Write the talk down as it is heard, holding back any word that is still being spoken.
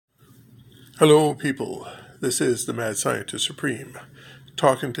Hello, people. This is the Mad Scientist Supreme,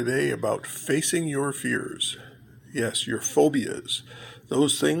 talking today about facing your fears. Yes, your phobias,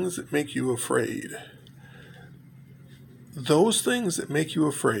 those things that make you afraid. Those things that make you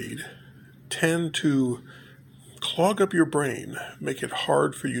afraid tend to clog up your brain, make it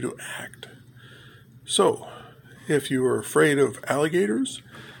hard for you to act. So, if you are afraid of alligators,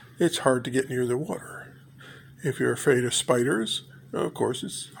 it's hard to get near the water. If you're afraid of spiders, of course,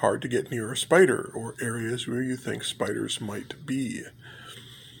 it's hard to get near a spider or areas where you think spiders might be.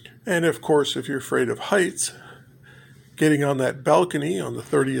 And of course, if you're afraid of heights, getting on that balcony on the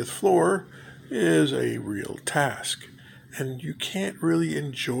 30th floor is a real task. And you can't really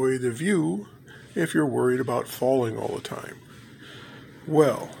enjoy the view if you're worried about falling all the time.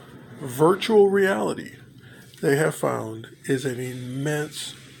 Well, virtual reality, they have found, is an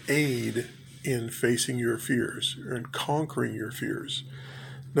immense aid in facing your fears and conquering your fears.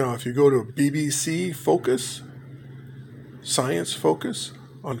 Now, if you go to BBC Focus, Science Focus,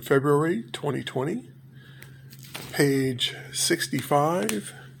 on February 2020, page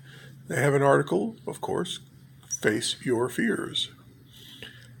 65, they have an article, of course, Face Your Fears.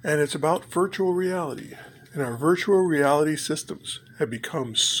 And it's about virtual reality. And our virtual reality systems have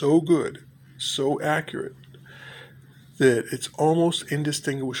become so good, so accurate, that it's almost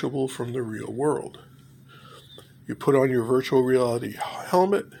indistinguishable from the real world. You put on your virtual reality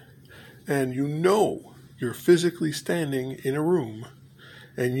helmet, and you know you're physically standing in a room,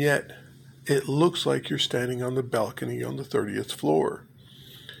 and yet it looks like you're standing on the balcony on the 30th floor.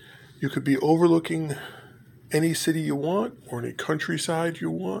 You could be overlooking any city you want or any countryside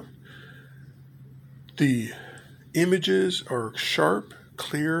you want. The images are sharp,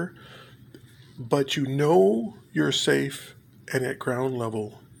 clear, but you know you're safe and at ground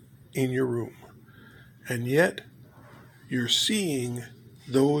level in your room. And yet, you're seeing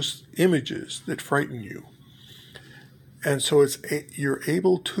those images that frighten you. And so you're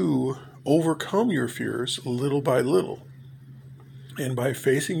able to overcome your fears little by little. And by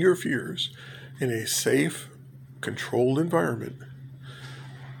facing your fears in a safe, controlled environment,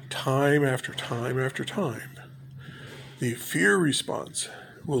 time after time after time, the fear response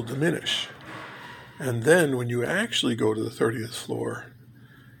will diminish. And then when you actually go to the 30th floor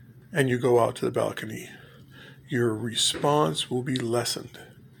and you go out to the balcony, your response will be lessened.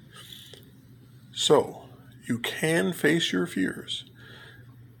 So you can face your fears,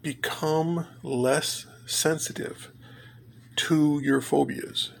 become less sensitive to your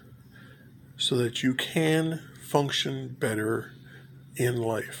phobias so that you can function better in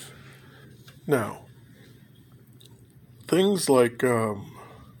life. Now, things like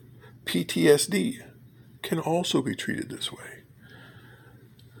PTSD can also be treated this way.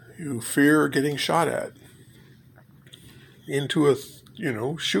 You fear getting shot at into a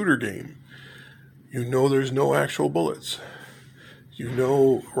shooter game. You know there's no actual bullets. You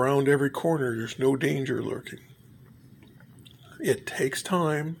know around every corner there's no danger lurking. It takes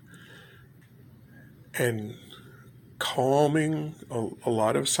time, and calming, a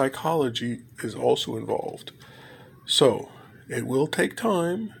lot of psychology is also involved. So it will take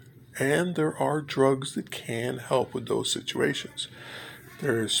time, and there are drugs that can help with those situations.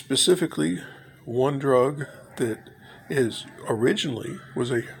 There is specifically one drug that originally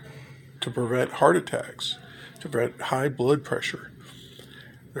was to prevent heart attacks, to prevent high blood pressure.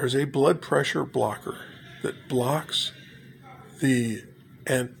 There's a blood pressure blocker that blocks the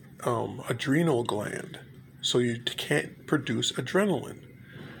adrenal gland, so you can't produce adrenaline.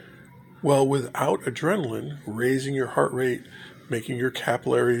 Well, without adrenaline, raising your heart rate, making your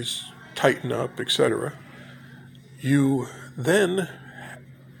capillaries tighten up, etc., you then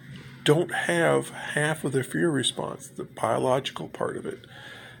don't have half of the fear response, the biological part of it.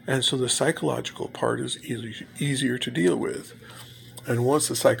 And so the psychological part is easier to deal with. And once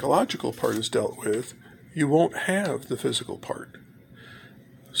the psychological part is dealt with, you won't have the physical part.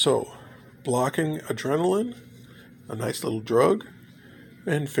 So, blocking adrenaline, a nice little drug,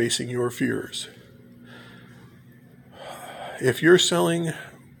 and facing your fears. If you're selling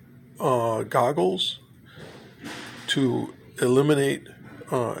goggles to eliminate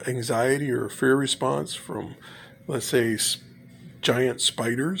anxiety or fear response from, let's say, giant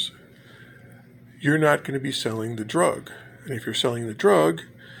spiders, you're not going to be selling the drug. And if you're selling the drug,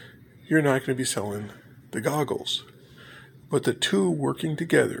 you're not going to be selling the goggles. But the two working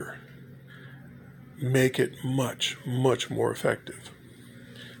together make it much, much more effective.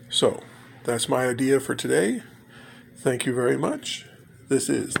 So, that's my idea for today. Thank you very much. This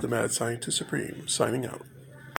is the Mad Scientist Supreme, signing out.